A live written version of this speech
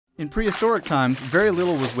In prehistoric times, very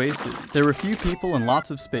little was wasted. There were few people and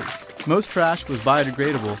lots of space. Most trash was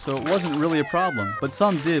biodegradable, so it wasn't really a problem, but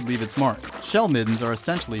some did leave its mark. Shell middens are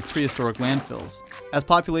essentially prehistoric landfills. As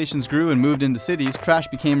populations grew and moved into cities, trash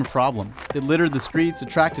became a problem. It littered the streets,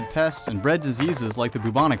 attracted pests, and bred diseases like the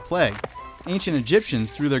bubonic plague. Ancient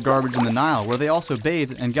Egyptians threw their garbage in the Nile, where they also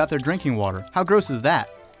bathed and got their drinking water. How gross is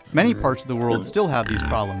that? Many parts of the world still have these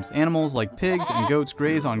problems. Animals like pigs and goats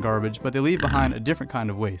graze on garbage, but they leave behind a different kind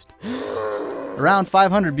of waste. Around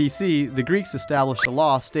 500 BC, the Greeks established a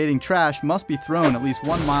law stating trash must be thrown at least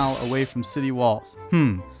 1 mile away from city walls.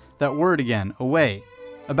 That word again, away.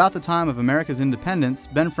 About the time of America's independence,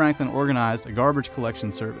 Ben Franklin organized a garbage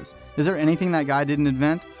collection service. Is there anything that guy didn't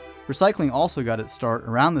invent? Recycling also got its start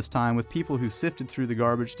around this time with people who sifted through the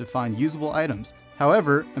garbage to find usable items.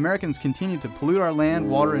 However, Americans continued to pollute our land,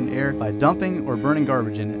 water, and air by dumping or burning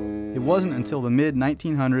garbage in it. It wasn't until the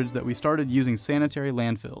mid-1900s that we started using sanitary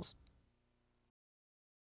landfills.